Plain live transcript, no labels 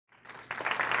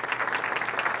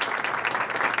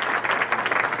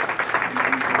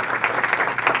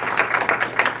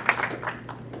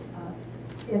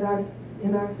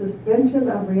In our suspension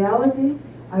of reality,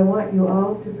 I want you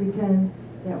all to pretend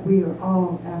that we are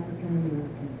all African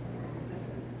Americans.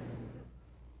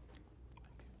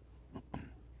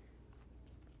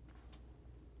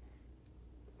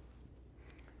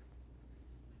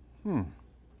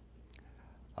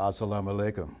 Assalamu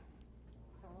alaikum.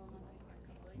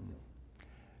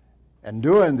 And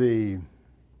during the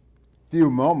few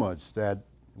moments that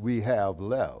we have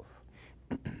left,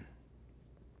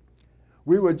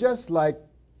 we would just like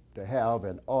to have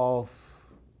an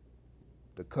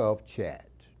off-the-cuff chat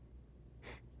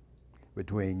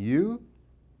between you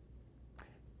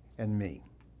and me,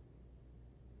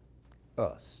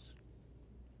 us.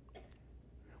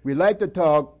 We like to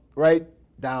talk right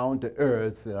down to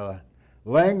earth,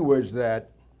 language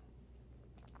that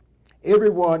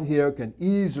everyone here can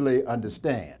easily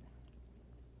understand.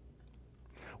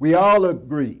 We all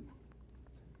agree,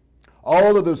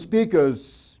 all of the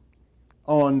speakers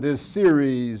on this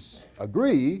series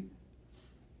agree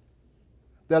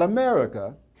that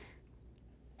America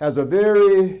has a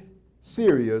very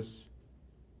serious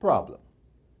problem.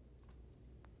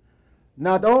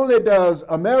 Not only does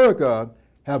America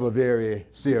have a very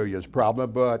serious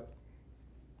problem, but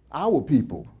our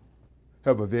people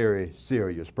have a very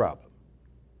serious problem.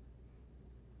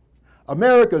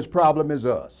 America's problem is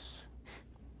us.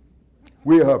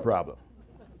 We're her problem.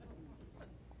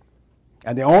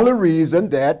 And the only reason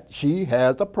that she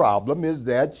has a problem is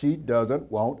that she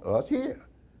doesn't want us here.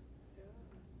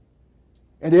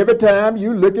 And every time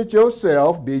you look at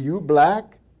yourself, be you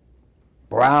black,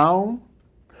 brown,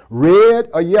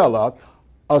 red, or yellow,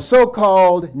 a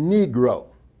so-called Negro,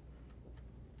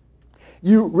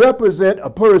 you represent a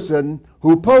person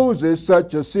who poses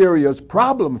such a serious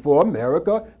problem for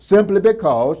America simply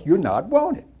because you're not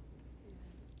wanted.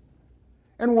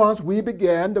 And once we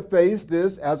began to face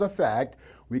this as a fact,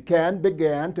 we can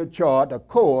begin to chart a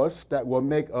course that will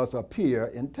make us appear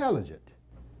intelligent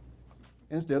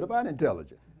instead of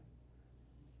unintelligent.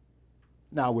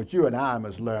 Now, what you and I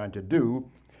must learn to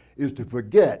do is to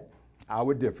forget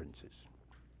our differences.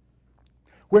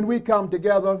 When we come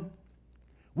together,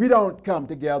 we don't come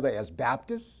together as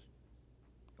Baptists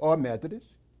or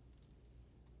Methodists.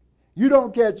 You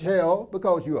don't catch hell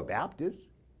because you're a Baptist.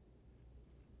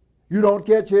 You don't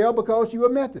catch hell because you're a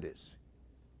Methodist.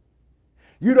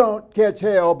 You don't catch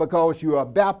hell because you're a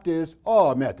Baptist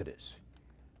or a Methodist.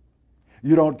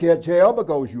 You don't catch hell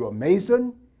because you're a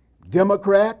Mason,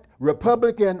 Democrat,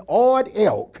 Republican, or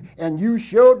elk, and you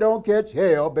sure don't catch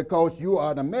hell because you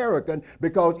are an American,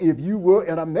 because if you were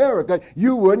an American,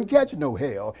 you wouldn't catch no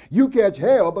hell. You catch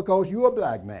hell because you're a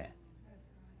black man.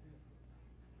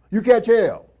 You catch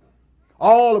hell.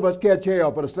 All of us catch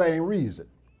hell for the same reason.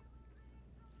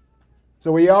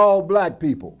 So we all black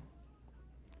people,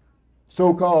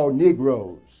 so-called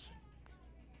Negroes,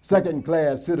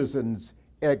 second-class citizens,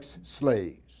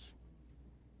 ex-slaves.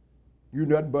 You're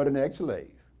nothing but an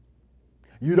ex-slave.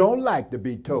 You don't like to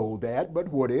be told that, but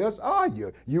what else are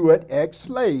you? You're an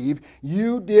ex-slave.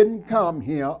 You didn't come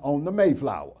here on the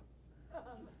Mayflower.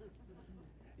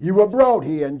 You were brought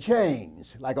here in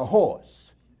chains like a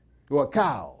horse or a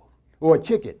cow or a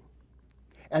chicken.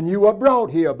 And you were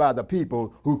brought here by the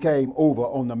people who came over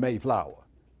on the Mayflower.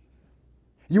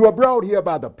 You were brought here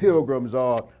by the Pilgrims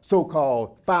or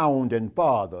so-called founding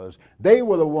fathers. They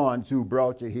were the ones who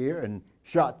brought you here and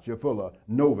shot you full of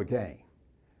Novocaine.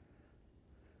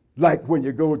 Like when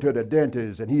you go to the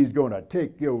dentist and he's going to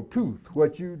take your tooth,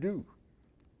 what you do?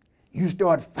 You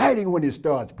start fighting when he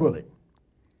starts pulling.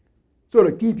 So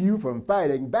to keep you from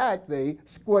fighting back, they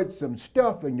squirt some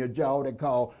stuff in your jaw they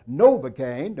call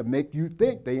Novocaine to make you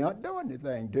think they aren't doing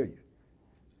anything to you.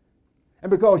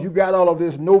 And because you got all of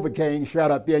this Novocaine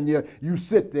shot up in you, you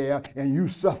sit there and you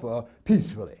suffer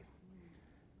peacefully.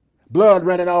 Blood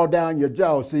running all down your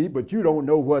jaw, see, but you don't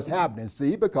know what's happening,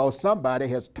 see, because somebody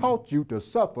has taught you to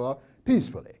suffer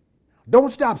peacefully.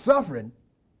 Don't stop suffering,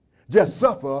 just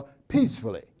suffer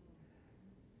peacefully.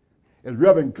 As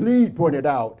Reverend Cleed pointed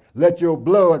out, let your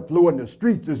blood flow in the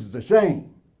streets, this is a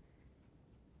shame.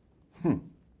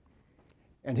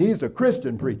 And he's a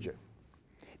Christian preacher.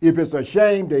 If it's a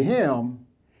shame to him,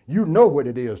 you know what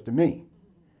it is to me.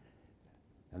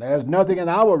 And there's nothing in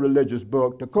our religious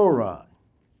book, the Quran,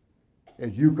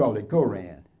 as you call it,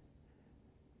 Koran,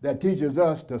 that teaches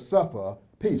us to suffer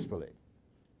peacefully.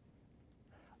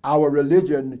 Our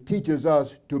religion teaches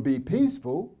us to be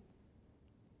peaceful,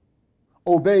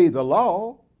 obey the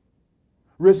law,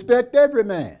 respect every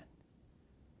man.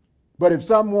 But if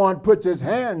someone puts his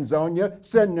hands on you,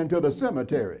 send him to the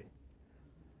cemetery.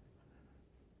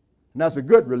 And that's a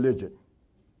good religion.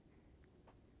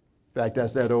 In fact,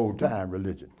 that's that old-time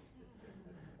religion.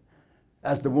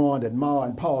 That's the one that Ma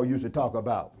and Pa used to talk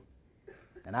about.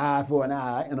 An eye for an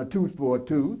eye, and a tooth for a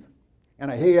tooth, and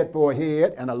a head for a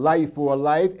head, and a life for a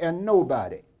life, and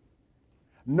nobody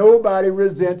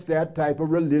resents that type of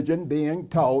religion being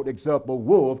taught except a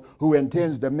wolf who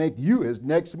intends to make you his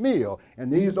next meal.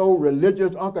 And these old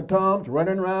religious Uncle Toms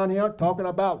running around here talking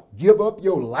about give up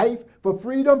your life for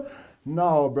freedom.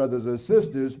 No, brothers and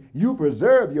sisters, you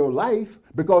preserve your life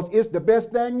because it's the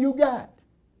best thing you got.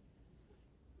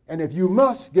 And if you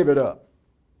must give it up,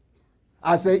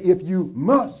 I say if you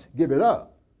must give it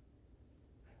up,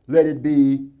 let it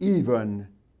be even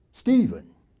Stephen.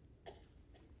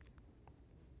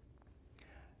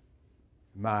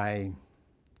 My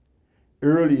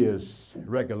earliest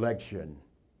recollection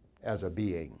as a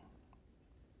being,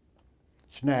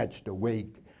 snatched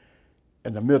awake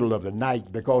in the middle of the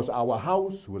night because our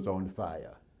house was on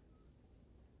fire.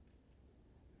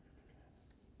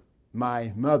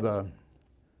 My mother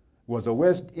was a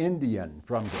West Indian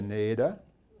from Grenada,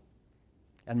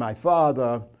 and my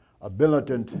father a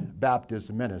militant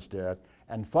Baptist minister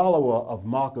and follower of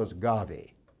Marcus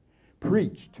Garvey,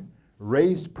 preached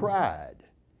race pride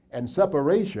and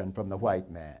separation from the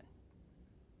white man.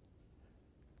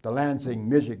 The Lansing,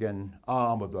 Michigan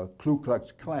arm of the Ku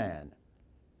Klux Klan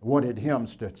wanted him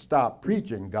to stop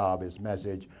preaching Garvey's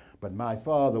message, but my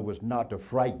father was not a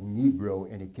frightened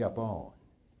Negro, and he kept on.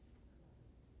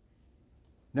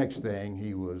 Next thing,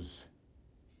 he was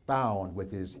found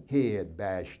with his head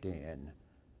bashed in,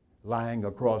 lying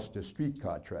across the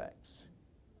streetcar tracks.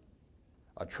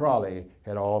 A trolley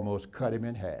had almost cut him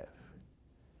in half.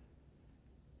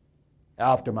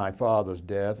 After my father's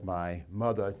death, my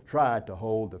mother tried to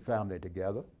hold the family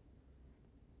together.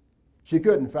 She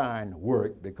couldn't find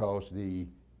work because the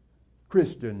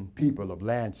Christian people of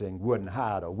Lansing wouldn't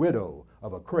hire a widow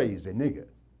of a crazy nigger.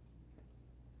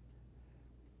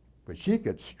 But she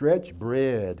could stretch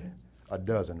bread a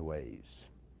dozen ways.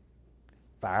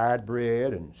 Fried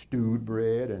bread and stewed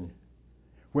bread, and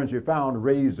when she found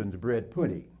raisins, bread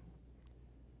pudding.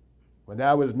 When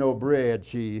there was no bread,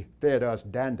 she fed us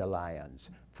dandelions,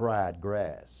 fried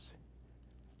grass.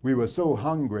 We were so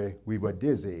hungry, we were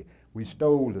dizzy. We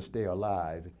stole to stay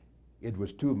alive. It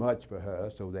was too much for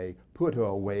her, so they put her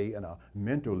away in a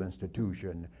mental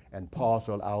institution and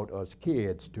parceled out us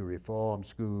kids to reform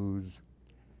schools,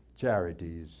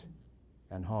 charities,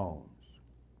 and homes.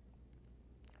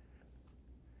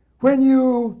 When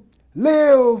you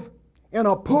live in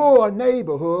a poor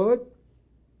neighborhood,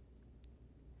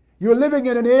 you're living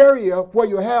in an area where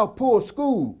you have poor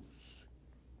schools.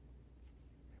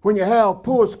 When you have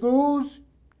poor schools,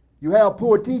 you have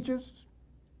poor teachers.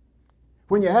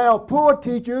 When you have poor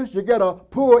teachers, you get a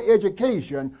poor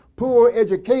education. Poor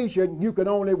education, you can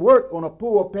only work on a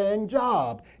poor-paying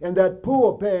job, and that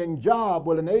poor-paying job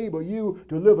will enable you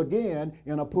to live again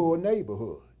in a poor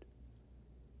neighborhood.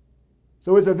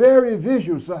 So it's a very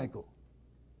visual cycle.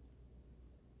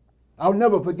 I'll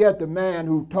never forget the man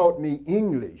who taught me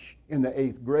English in the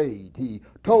 8th grade. He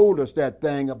told us that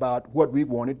thing about what we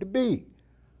wanted to be.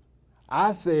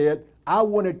 I said, I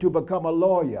wanted to become a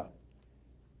lawyer.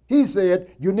 He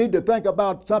said, you need to think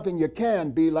about something you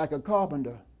can be, like a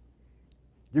carpenter.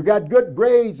 You got good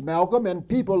grades, Malcolm, and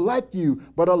people like you,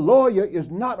 but a lawyer is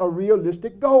not a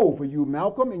realistic goal for you,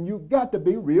 Malcolm, and you've got to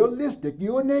be realistic.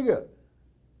 You're a nigger.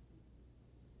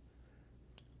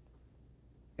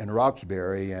 In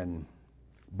Roxbury in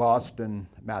Boston,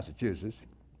 Massachusetts,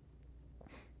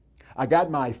 I got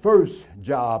my first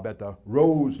job at the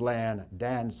Roseland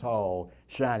Dance Hall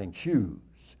Shining Shoes.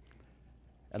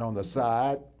 And on the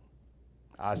side,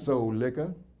 I sold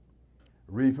liquor,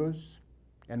 reefers,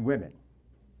 and women.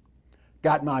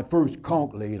 Got my first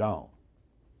conch laid on.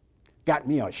 Got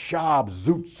me a sharp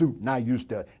zoot suit, and I used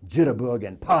to jitterbug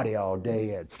and party all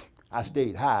day, and I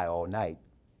stayed high all night.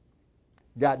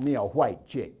 Got me a white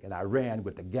chick, and I ran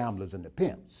with the gamblers and the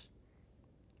pimps.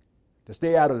 To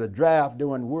stay out of the draft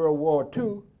during World War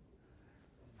II,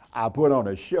 I put on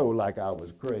a show like I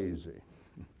was crazy.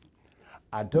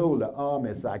 I told the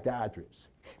Army psychiatrist,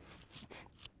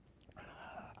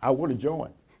 I want to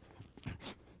join.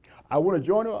 I want to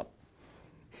join up.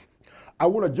 I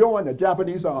want to join the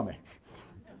Japanese Army.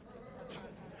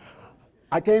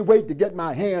 I can't wait to get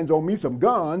my hands on me some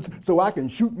guns so I can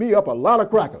shoot me up a lot of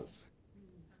crackers.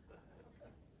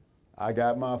 I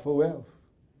got my 4F.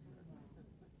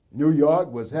 New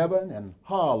York was heaven, and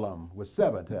Harlem was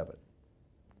seventh heaven.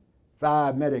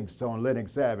 5 medics on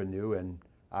Lenox Avenue, and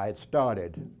I had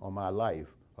started on my life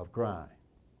of crime.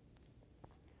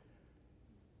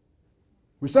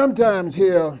 We sometimes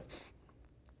hear,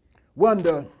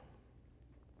 wonder,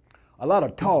 a lot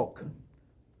of talk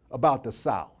about the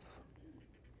South.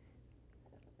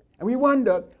 And we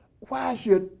wonder, why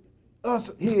should us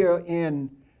here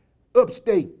in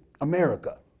upstate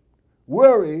America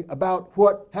worry about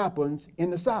what happens in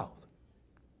the South?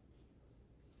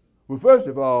 Well, first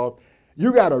of all,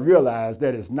 you got to realize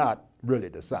that it's not really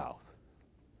the South.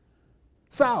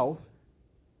 South,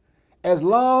 as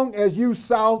long as you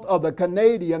south of the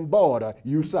Canadian border,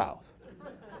 you south.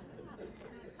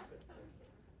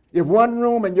 If one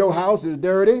room in your house is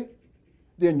dirty,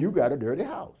 then you got a dirty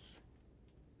house.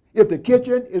 If the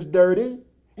kitchen is dirty,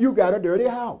 you got a dirty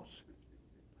house.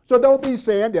 So don't be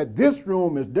saying that this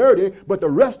room is dirty, but the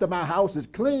rest of my house is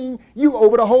clean. You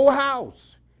over the whole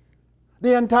house.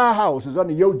 The entire house is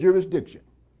under your jurisdiction.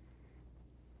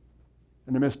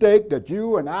 And the mistake that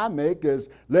you and I make is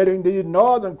letting these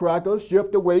northern crackers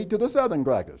shift away to the southern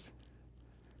crackers.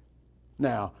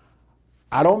 Now,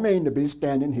 I don't mean to be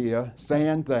standing here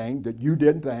saying things that you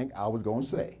didn't think I was going to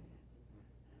say.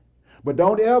 But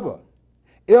don't ever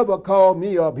call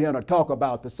me up here to talk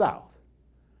about the South,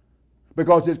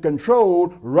 because it's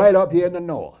controlled right up here in the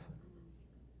north.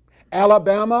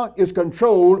 Alabama is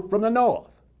controlled from the north.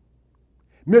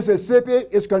 Mississippi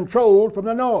is controlled from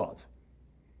the north.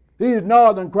 These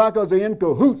northern crackers are in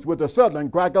cahoots with the southern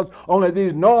crackers, only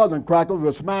these northern crackers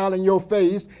will smile in your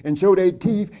face and show their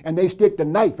teeth, and they stick the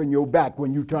knife in your back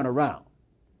when you turn around.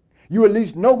 You at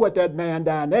least know what that man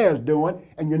down there is doing,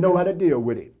 and you know how to deal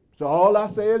with it. So all I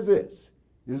say is this.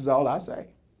 This is all I say.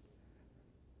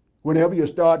 Whenever you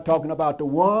start talking about the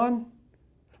one,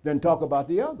 then talk about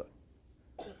the other.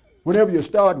 Whenever you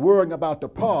start worrying about the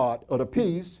part or the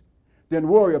piece, then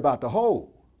worry about the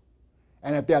whole.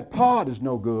 And if that part is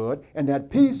no good and that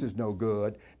piece is no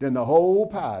good, then the whole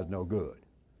pie is no good.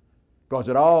 Because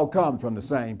it all comes from the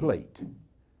same plate.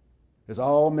 It's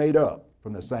all made up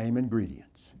from the same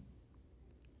ingredients.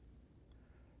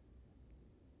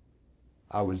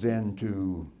 I was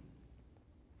into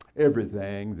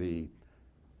everything the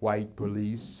white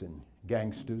police and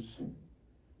gangsters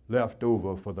left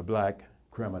over for the black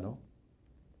criminal.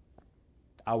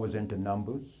 I was into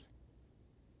numbers,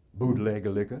 bootleg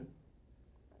liquor,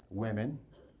 women,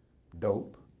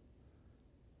 dope.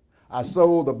 I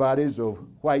sold the bodies of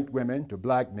white women to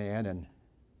black men and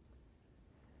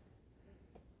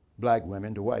black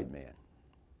women to white men.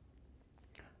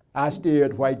 I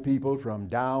steered white people from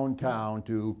downtown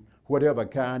to whatever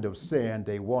kind of sin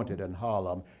they wanted in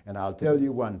Harlem, and I'll tell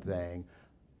you one thing,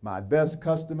 my best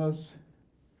customers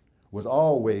was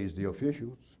always the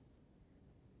officials,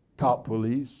 top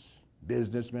police,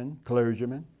 businessmen,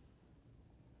 clergymen.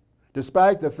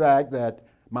 Despite the fact that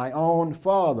my own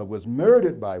father was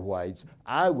murdered by whites,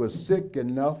 I was sick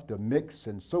enough to mix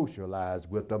and socialize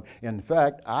with them. In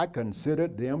fact, I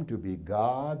considered them to be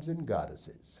gods and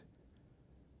goddesses.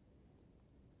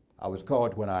 I was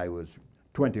caught when I was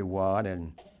 21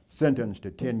 and sentenced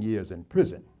to 10 years in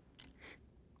prison.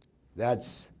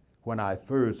 That's when I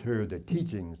first heard the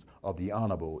teachings of the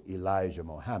Honorable Elijah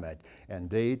Muhammad, and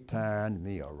they turned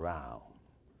me around.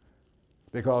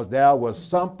 Because there was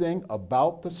something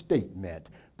about the statement,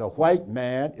 the white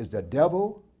man is the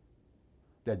devil,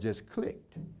 that just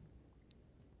clicked.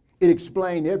 It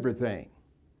explained everything.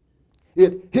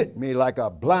 It hit me like a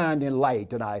blinding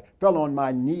light, and I fell on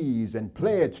my knees and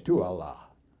pledged to Allah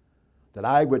that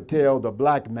I would tell the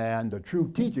black man the true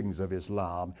teachings of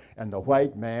Islam and the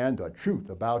white man the truth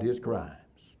about his crimes.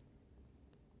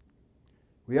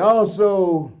 We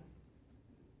also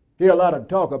hear a lot of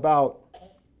talk about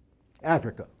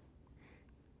Africa,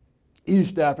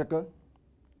 East Africa,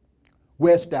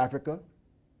 West Africa,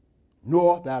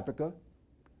 North Africa,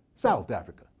 South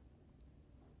Africa.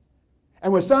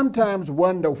 And we sometimes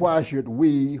wonder, why should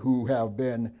we, who have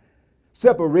been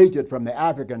separated from the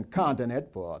African continent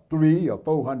for 300 or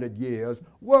 400 years,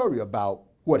 worry about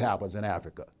what happens in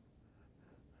Africa?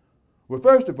 Well,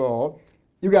 first of all,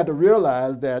 you got to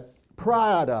realize that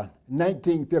prior to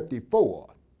 1954,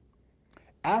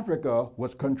 Africa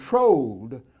was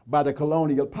controlled by the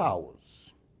colonial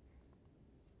powers.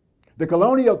 The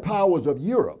colonial powers of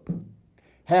Europe,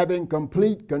 having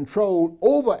complete control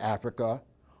over Africa,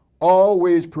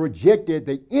 always projected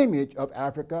the image of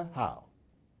Africa how?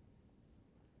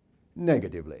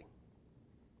 Negatively.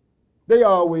 They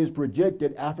always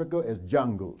projected Africa as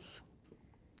jungles,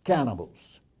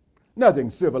 cannibals, nothing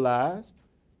civilized.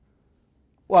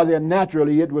 Well, then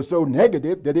naturally it was so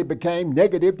negative that it became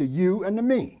negative to you and to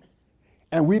me.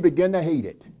 And we began to hate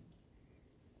it.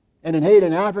 And in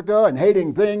hating Africa and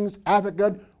hating things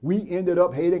African, we ended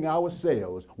up hating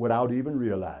ourselves without even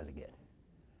realizing it.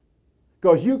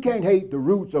 Because you can't hate the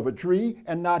roots of a tree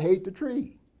and not hate the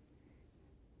tree.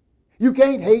 You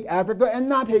can't hate Africa and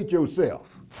not hate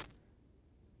yourself.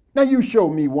 Now you show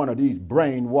me one of these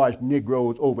brainwashed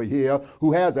Negroes over here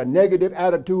who has a negative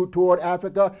attitude toward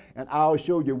Africa, and I'll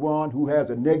show you one who has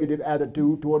a negative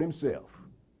attitude toward himself.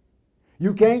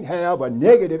 You can't have a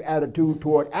negative attitude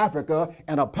toward Africa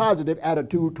and a positive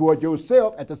attitude toward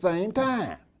yourself at the same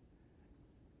time.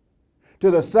 To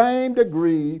the same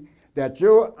degree that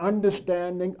your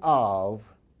understanding of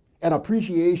and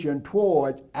appreciation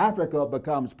towards Africa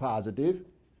becomes positive,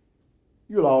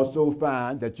 you'll also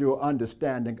find that your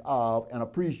understanding of and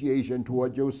appreciation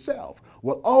toward yourself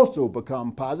will also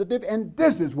become positive, and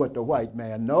this is what the white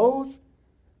man knows.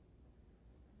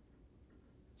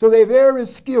 So they very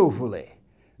skillfully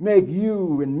make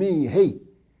you and me hate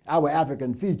our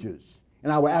African features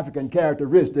and our African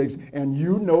characteristics, and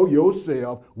you know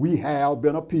yourself we have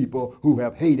been a people who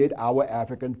have hated our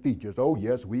African features. Oh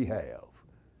yes, we have.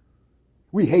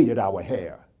 We hated our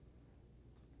hair,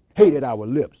 hated our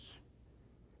lips,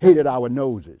 hated our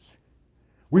noses.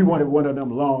 We wanted one of them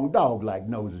long dog-like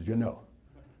noses, you know.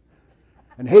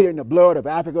 And hating the blood of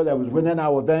Africa that was within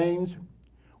our veins,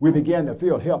 we began to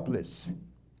feel helpless.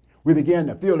 We began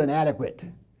to feel inadequate.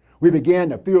 We began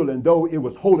to feel as though it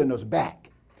was holding us back.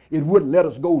 It wouldn't let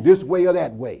us go this way or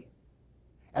that way.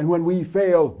 And when we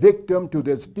fell victim to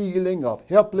this feeling of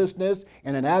helplessness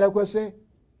and inadequacy,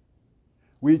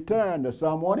 we turned to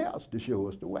someone else to show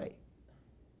us the way.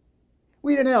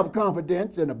 We didn't have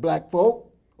confidence in a black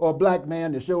folk or a black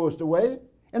man to show us the way.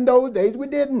 In those days, we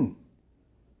didn't.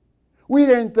 We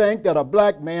didn't think that a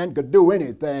black man could do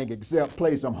anything except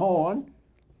play some horn,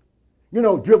 you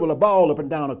know, dribble a ball up and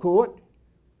down a court.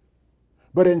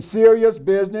 But in serious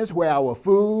business where our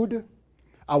food,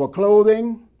 our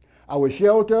clothing, our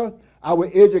shelter,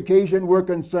 our education were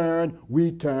concerned,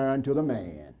 we turned to the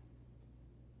man.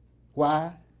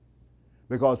 Why?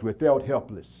 Because we felt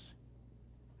helpless.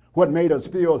 What made us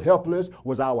feel helpless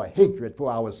was our hatred for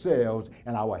ourselves,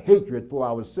 and our hatred for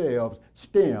ourselves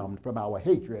stemmed from our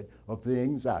hatred of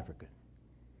things African.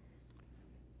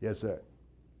 Yes, sir.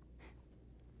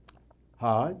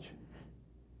 Hajj?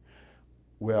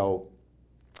 Well,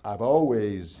 I've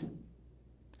always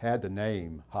had the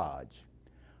name Hajj,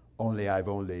 only I've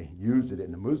only used it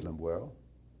in the Muslim world.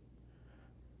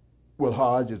 Well,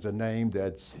 Hajj is a name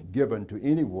that's given to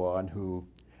anyone who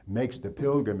makes the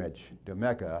pilgrimage to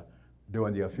Mecca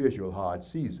during the official Hajj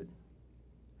season.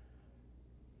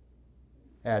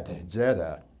 At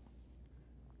Jeddah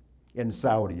in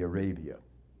Saudi Arabia,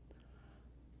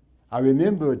 I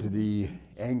remembered the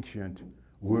ancient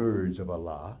words of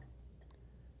Allah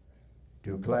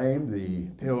to claim the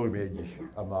pilgrimage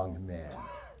among men.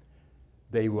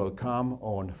 They will come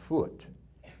on foot,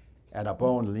 and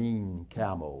upon lean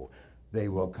camel. They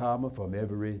will come from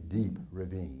every deep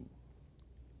ravine.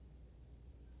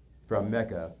 From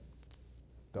Mecca,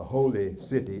 the holy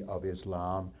city of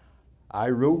Islam, I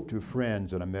wrote to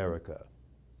friends in America,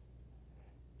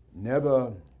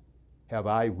 never have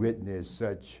I witnessed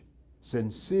such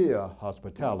sincere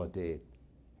hospitality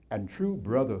and true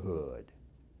brotherhood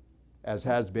as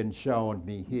has been shown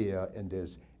me here in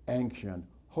this ancient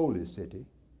holy city,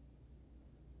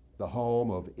 the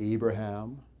home of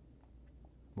Abraham,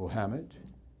 Muhammad,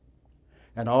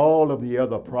 and all of the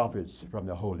other prophets from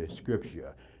the Holy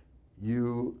Scripture.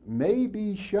 You may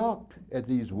be shocked at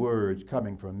these words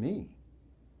coming from me,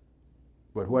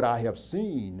 but what I have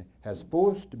seen has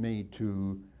forced me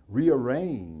to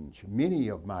rearrange many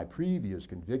of my previous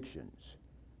convictions,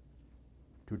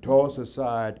 to toss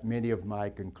aside many of my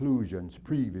conclusions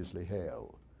previously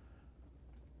held.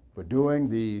 For during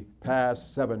the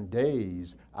past 7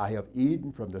 days, I have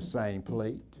eaten from the same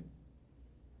plate,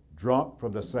 drunk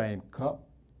from the same cup,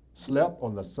 slept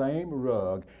on the same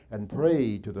rug, and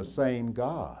prayed to the same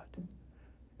God,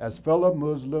 as fellow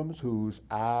Muslims whose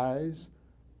eyes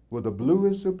were the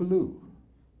bluest of blue,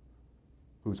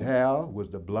 whose hair was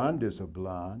the blondest of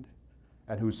blonde,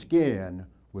 and whose skin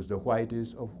was the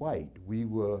whitest of white. We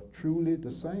were truly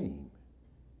the same,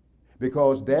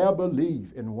 because their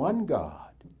belief in one God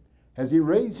has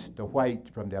erased the white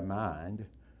from their mind,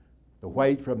 the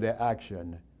white from their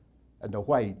action, and the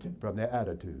white from their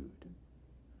attitude.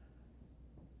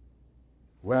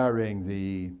 Wearing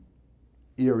the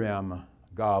Iram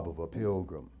garb of a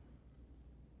pilgrim,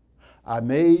 I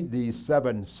made these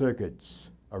 7 circuits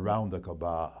around the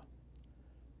Kaaba.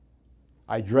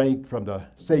 I drank from the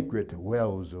sacred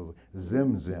wells of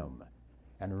Zemzem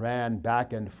and ran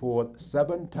back and forth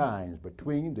 7 times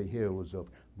between the hills of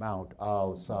Mount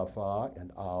al-Safa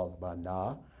and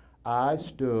al-Bana. I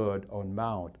stood on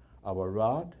Mount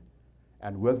Ararat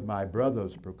and with my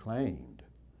brothers proclaimed,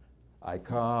 I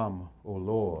come, O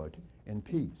Lord, in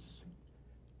peace.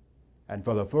 And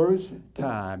for the first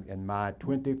time in my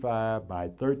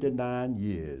 39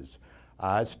 years,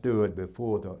 I stood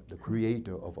before the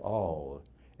Creator of all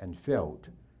and felt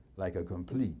like a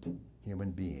complete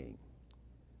human being.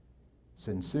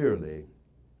 Sincerely,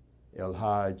 El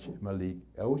Hajj Malik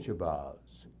El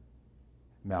Shabazz,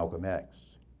 Malcolm X.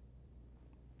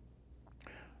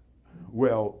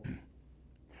 Well,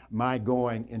 my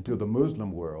going into the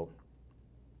Muslim world,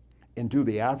 into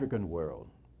the African world,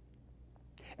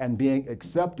 and being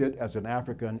accepted as an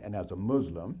African and as a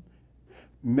Muslim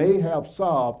may have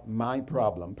solved my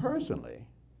problem personally,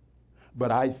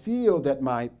 but I feel that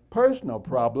my personal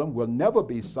problem will never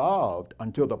be solved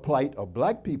until the plight of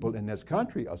black people in this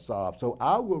country are solved. So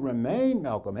I will remain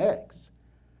Malcolm X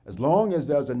as long as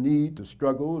there's a need to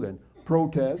struggle and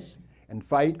protest and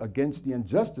fight against the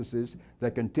injustices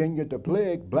that continue to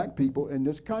plague black people in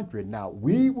this country. Now,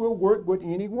 we will work with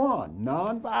anyone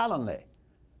nonviolently,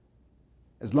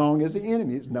 as long as the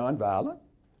enemy is nonviolent,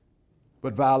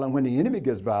 but violent when the enemy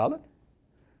gets violent.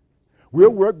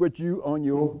 We'll work with you on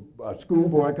your school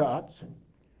boycotts.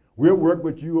 We'll work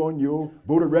with you on your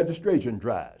voter registration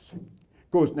drives.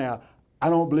 Of course, now, I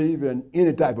don't believe in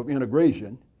any type of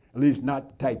integration, at least not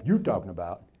the type you're talking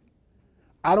about.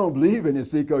 I don't believe in it,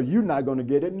 see, because you're not going to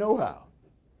get it no how.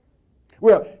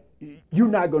 Well, you're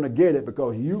not going to get it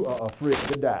because you are afraid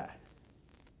to die.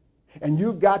 And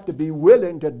you've got to be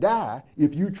willing to die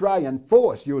if you try and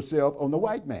force yourself on the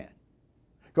white man,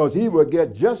 because he will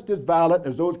get just as violent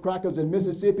as those crackers in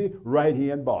Mississippi right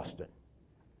here in Boston.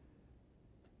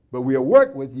 But we'll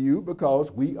work with you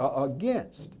because we are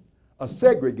against a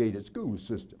segregated school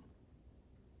system.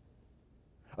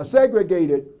 A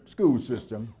segregated school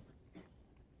system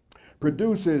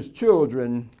produces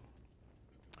children,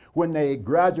 when they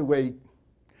graduate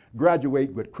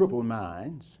with crippled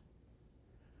minds.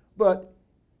 But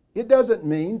it doesn't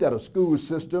mean that a school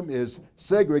system is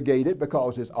segregated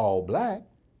because it's all black.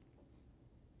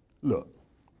 Look,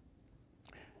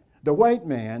 the white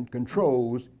man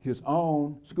controls his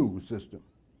own school system,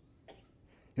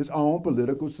 his own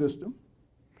political system,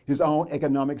 his own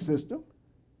economic system,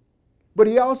 but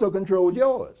he also controls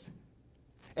yours.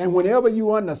 And whenever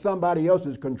you're under somebody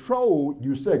else's control,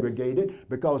 you segregate it,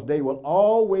 because they will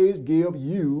always give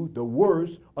you the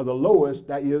worst or the lowest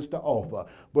that is to offer.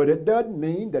 But it doesn't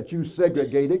mean that you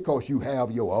segregate it because you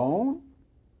have your own.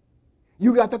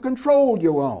 You got to control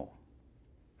your own.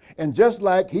 And just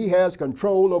like he has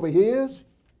control over his,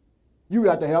 you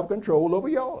got to have control over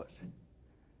yours.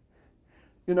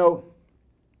 You know,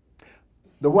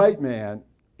 the white man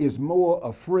is more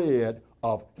afraid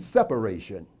of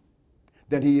separation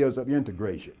than he is of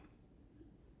integration.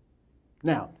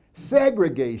 Now,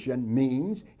 segregation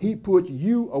means he puts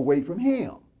you away from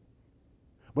him,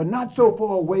 but not so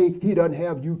far away he doesn't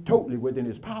have you totally within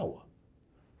his power.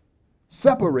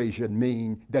 Separation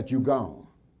means that you're gone.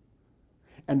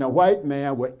 And the white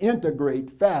man will integrate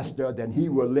faster than he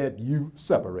will let you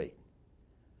separate.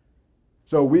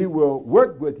 So we will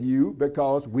work with you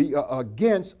because we are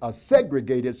against a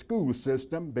segregated school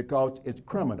system, because it's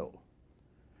criminal,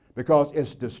 because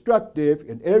it's destructive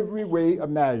in every way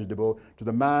imaginable to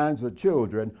the minds of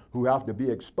children who have to be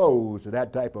exposed to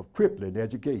that type of crippling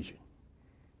education.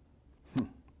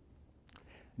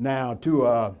 Now,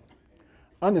 to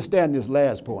understand this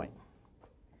last point,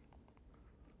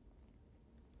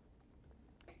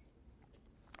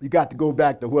 you got to go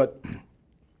back to what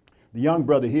the young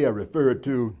brother here referred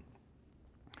to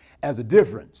as a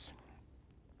difference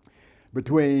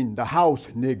between the house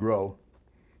Negro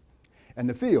and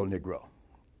the field Negro.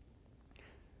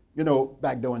 You know,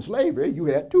 back during slavery, you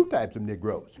had two types of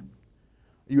Negroes.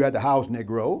 You had the house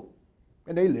Negro,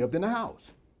 and they lived in the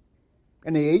house.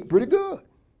 And they ate pretty good,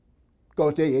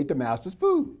 because they ate the master's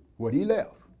food, what he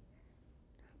left.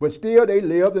 But still, they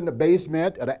lived in the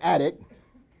basement or the attic,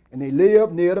 and they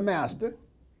lived near the master,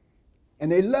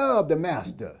 and they loved the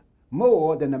master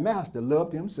more than the master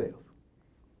loved himself.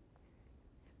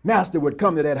 Master would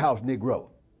come to that house Negro,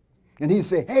 and he'd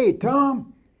say, "Hey,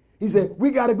 Tom," he said,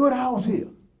 "we got a good house here."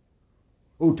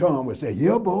 Oh, Tom would say,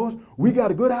 "Yeah, boss, we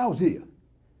got a good house here."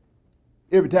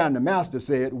 Every time the master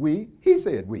said we, he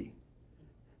said we.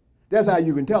 That's how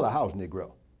you can tell a house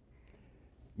Negro.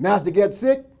 Master gets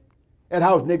sick, that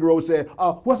house Negro said,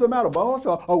 "What's the matter, boss?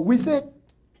 We sick?"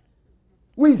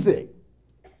 We sick.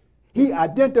 He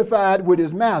identified with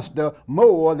his master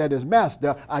more than his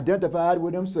master identified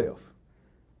with himself.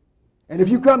 And if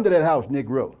you come to that house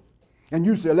Negro and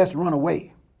you say, "Let's run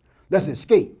away, let's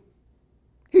escape,"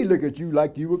 he look at you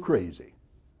like you were crazy.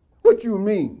 What you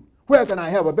mean? Where can I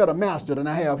have a better master than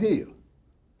I have here?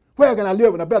 Where can I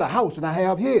live in a better house than I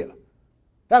have here?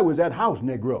 That was that house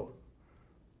Negro.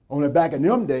 Only back in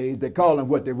them days, they called them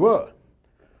what they were,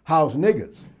 house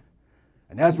niggers.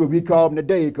 And that's what we call them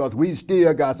today, because we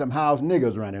still got some house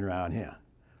niggers running around here.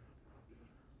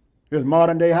 This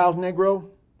modern day house Negro,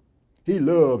 he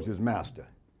loves his master.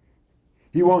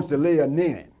 He wants to lay a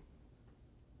nin.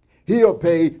 He'll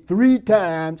pay 3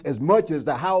 times as much as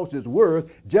the house is worth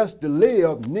just to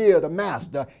live near the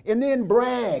master and then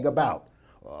brag about,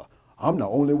 I'm the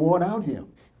only one out here.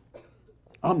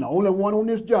 I'm the only one on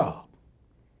this job.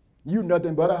 You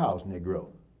nothing but a house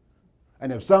Negro.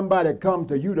 And if somebody come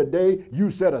to you today, you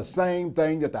say the same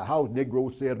thing that the house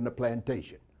Negro said on the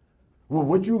plantation. Well,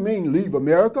 what you mean, leave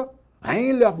America? I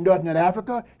ain't left nothing in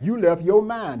Africa. You left your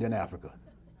mind in Africa.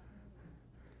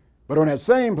 But on that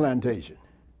same plantation,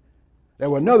 there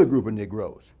were another group of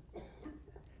Negroes,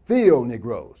 field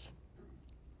Negroes.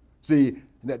 See,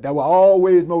 there were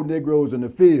always more Negroes in the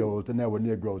fields than there were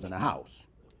Negroes in the house.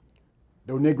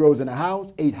 Those Negroes in the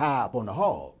house ate high up on the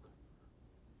hog.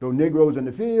 Those Negroes in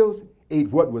the fields ate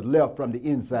what was left from the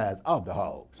insides of the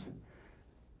hogs.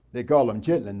 They call them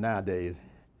chitlin nowadays.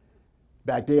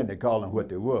 Back then they called them what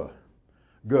they were,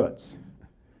 guts.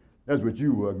 That's what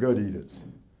you were, gut eaters.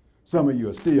 Some of you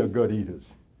are still gut eaters.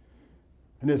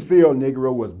 And this field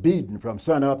Negro was beaten from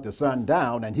sun up to sun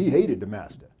down, and he hated the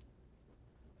master.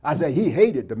 I say he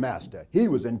hated the master. He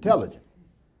was intelligent.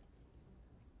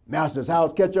 Master's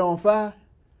house catch on fire.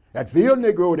 That field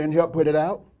Negro didn't help put it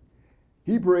out.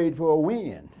 He prayed for a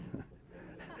wind,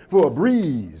 for a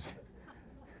breeze.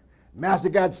 Master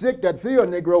got sick, that field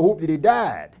Negro hoped that he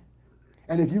died.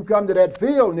 And if you come to that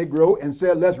field Negro and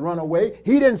said, let's run away,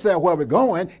 he didn't say where we're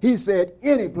going. He said,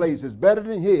 any place is better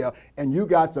than here. And you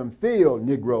got some field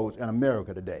Negroes in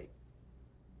America today.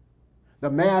 The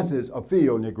masses are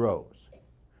field Negroes.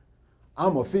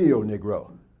 I'm a field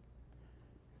Negro.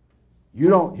 You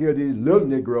don't hear these little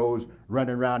Negroes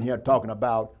running around here talking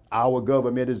about our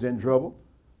government is in trouble.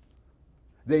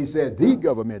 They said the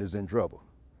government is in trouble.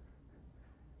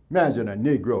 Imagine a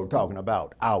Negro talking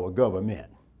about our government,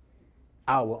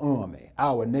 our army,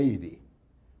 our navy.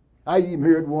 I even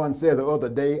heard one say the other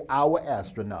day, our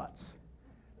astronauts.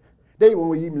 They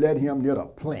won't even let him near the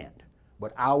plant,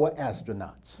 but our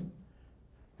astronauts.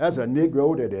 That's a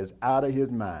Negro that is out of his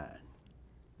mind.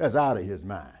 That's out of his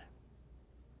mind.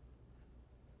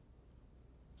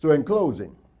 So in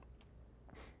closing,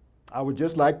 I would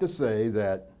just like to say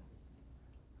that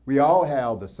we all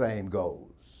have the same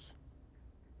goals,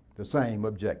 the same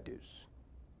objectives: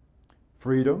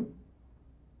 freedom,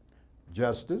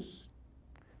 justice,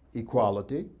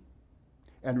 equality,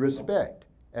 and respect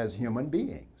as human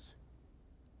beings.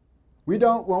 We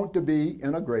don't want to be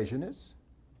integrationists,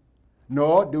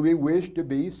 nor do we wish to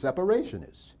be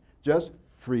separationists. Just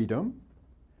freedom,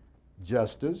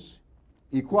 justice,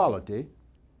 equality,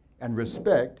 and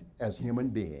respect as human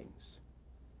beings.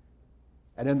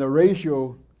 And in the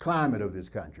racial climate of this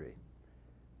country,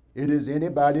 it is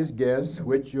anybody's guess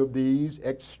which of these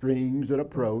extremes of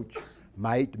approach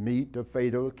might meet a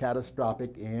fatal,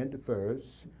 catastrophic end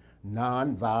first: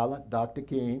 non-violent Dr.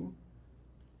 King,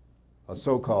 or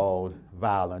so-called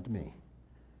violent me.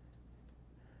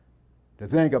 To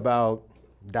think about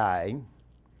dying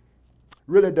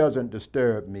really doesn't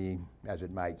disturb me as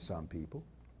it might some people.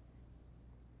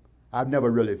 I've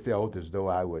never really felt as though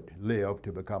I would live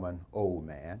to become an old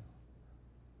man.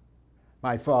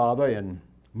 My father and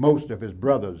most of his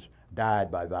brothers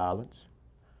died by violence.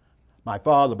 My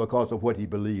father because of what he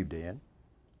believed in.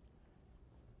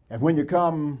 And when you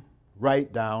come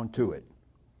right down to it,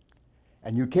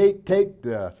 and you take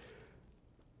the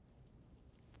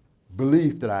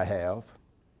belief that I have,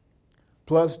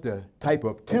 plus the type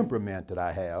of temperament that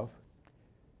I have,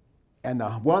 and the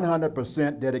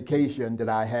 100% dedication that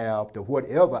I have to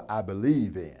whatever I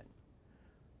believe in,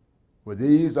 well,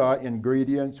 these are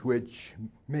ingredients which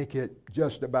make it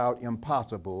just about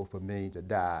impossible for me to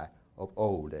die of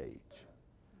old age.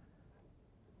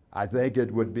 I think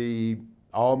it would be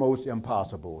almost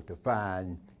impossible to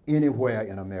find anywhere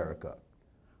in America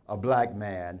a black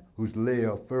man who's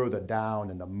lived further down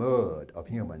in the mud of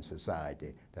human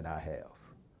society than I have,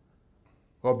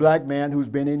 or a black man who's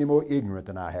been any more ignorant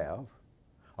than I have,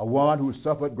 or one who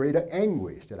suffered greater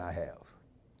anguish than I have.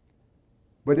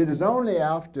 But it is only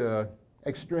after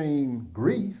extreme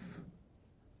grief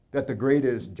that the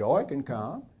greatest joy can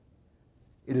come.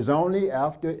 It is only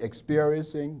after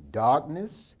experiencing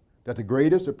darkness that the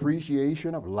greatest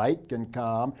appreciation of light can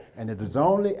come, and it is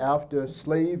only after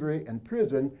slavery and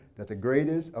prison that the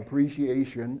greatest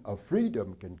appreciation of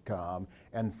freedom can come.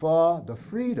 And for the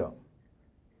freedom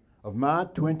of my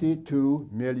 22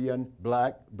 million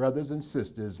black brothers and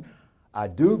sisters, I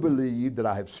do believe that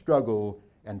I have struggled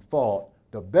and fought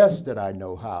the best that I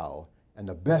know how and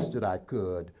the best that I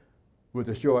could with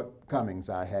the shortcomings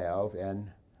I have, and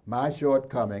my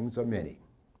shortcomings are many.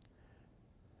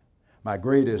 My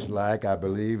greatest lack, I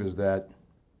believe, is that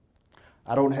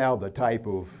I don't have the type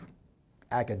of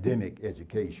academic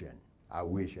education I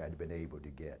wish I'd been able to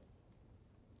get,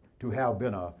 to have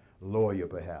been a lawyer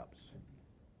perhaps.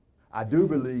 I do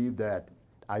believe that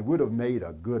I would have made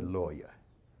a good lawyer,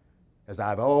 as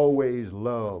I've always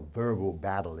loved verbal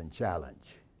battle and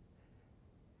challenge.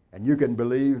 And you can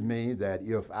believe me that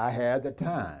if I had the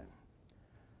time,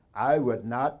 I would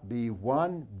not be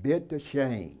one bit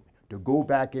ashamed to go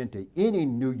back into any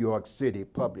New York City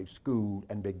public school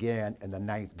and begin in the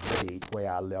 9th grade where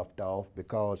I left off,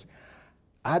 because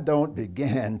I don't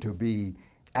begin to be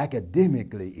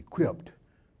academically equipped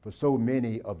for so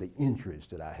many of the interests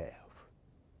that I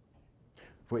have.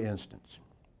 For instance,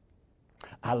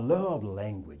 I love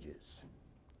languages.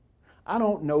 I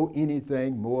don't know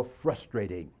anything more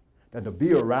frustrating than to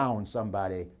be around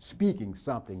somebody speaking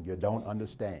something you don't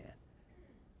understand,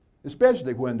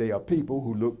 especially when they are people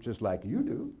who look just like you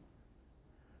do.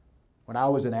 When I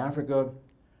was in Africa,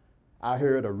 I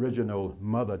heard original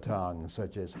mother tongues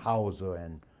such as Hausa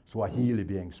and Swahili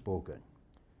being spoken.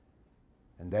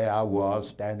 And there I was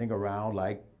standing around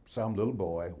like some little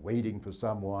boy waiting for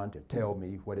someone to tell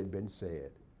me what had been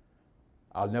said.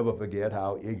 I'll never forget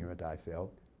how ignorant I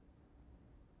felt.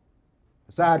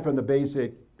 Aside from the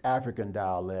basic African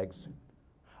dialects,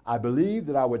 I believe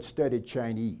that I would study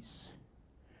Chinese,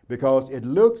 because it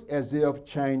looks as if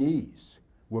Chinese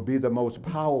will be the most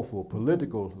powerful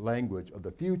political language of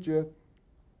the future,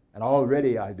 and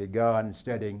already I've begun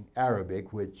studying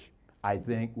Arabic, which I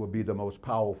think will be the most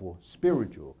powerful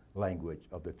spiritual language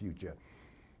of the future.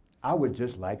 I would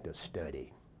just like to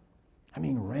study. I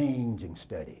mean, ranging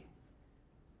study,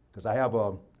 because I have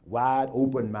a wide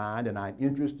open mind and I'm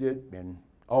interested in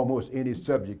almost any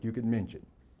subject you can mention.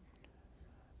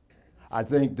 I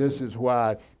think this is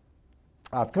why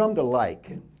I've come to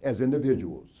like, as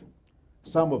individuals,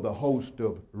 some of the hosts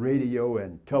of radio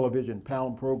and television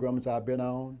panel programs I've been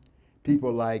on,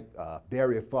 people like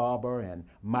Barry Farber and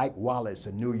Mike Wallace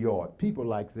in New York, people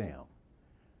like them.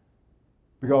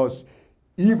 Because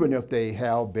even if they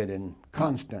have been in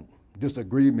constant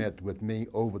disagreement with me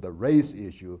over the race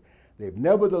issue, they've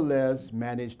nevertheless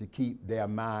managed to keep their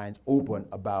minds open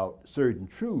about certain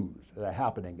truths that are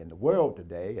happening in the world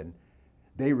today, and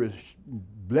they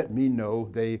let me know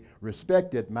they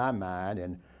respected my mind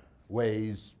in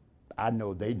ways I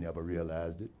know they never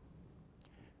realized it.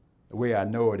 The way I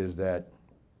know it is that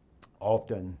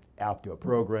often after a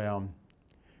program,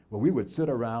 well, we would sit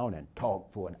around and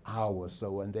talk for an hour or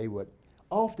so, and they would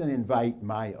often invite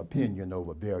my opinion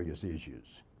over various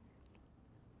issues.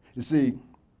 You see,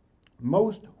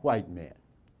 most white men,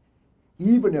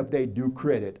 even if they do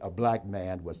credit a black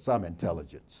man with some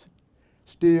intelligence,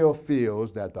 still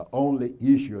feels that the only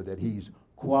issue that he's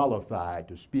qualified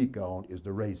to speak on is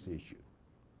the race issue.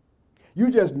 You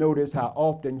just notice how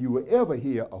often you will ever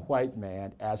hear a white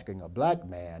man asking a black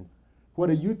man, what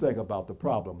do you think about the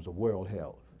problems of world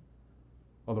health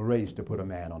or the race to put a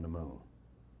man on the moon?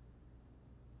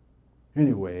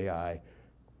 Anyway, I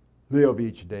live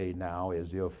each day now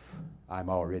as if I'm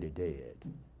already dead.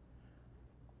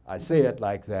 I say it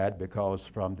like that because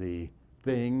from the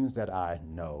things that I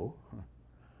know,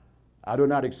 I do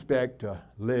not expect to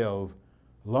live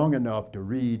long enough to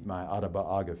read my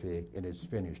autobiography in its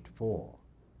finished form.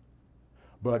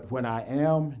 But when I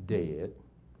am dead,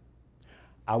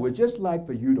 I would just like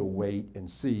for you to wait and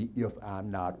see if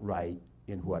I'm not right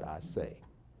in what I say.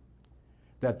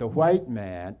 That the white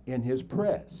man in his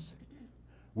press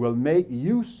will make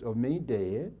use of me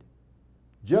dead,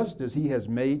 just as he has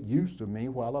made use of me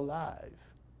while alive,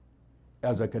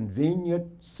 as a convenient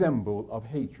symbol of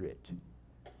hatred.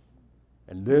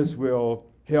 And this will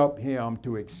help him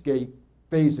to escape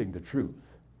facing the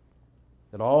truth,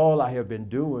 that all I have been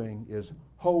doing is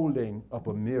holding up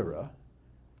a mirror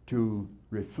to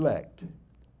reflect,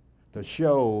 to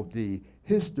show the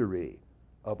history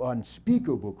of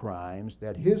unspeakable crimes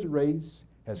that his race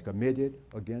has committed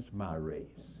against my race.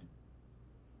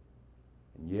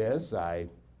 And yes, I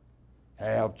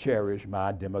have cherished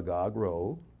my demagogue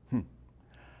role.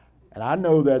 And I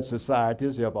know that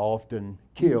societies have often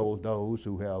killed those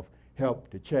who have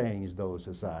helped to change those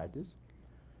societies.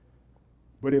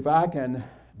 But if I can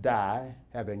die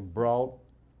having brought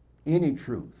any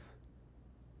truth,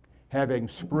 having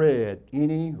spread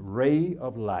any ray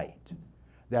of light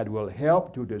that will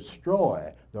help to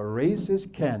destroy the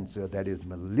racist cancer that is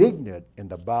malignant in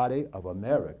the body of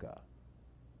America,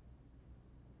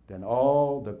 then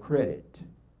all the credit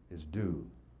is due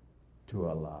to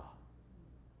Allah.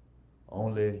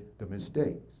 Only the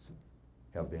mistakes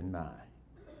have been mine.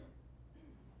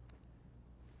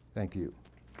 Thank you.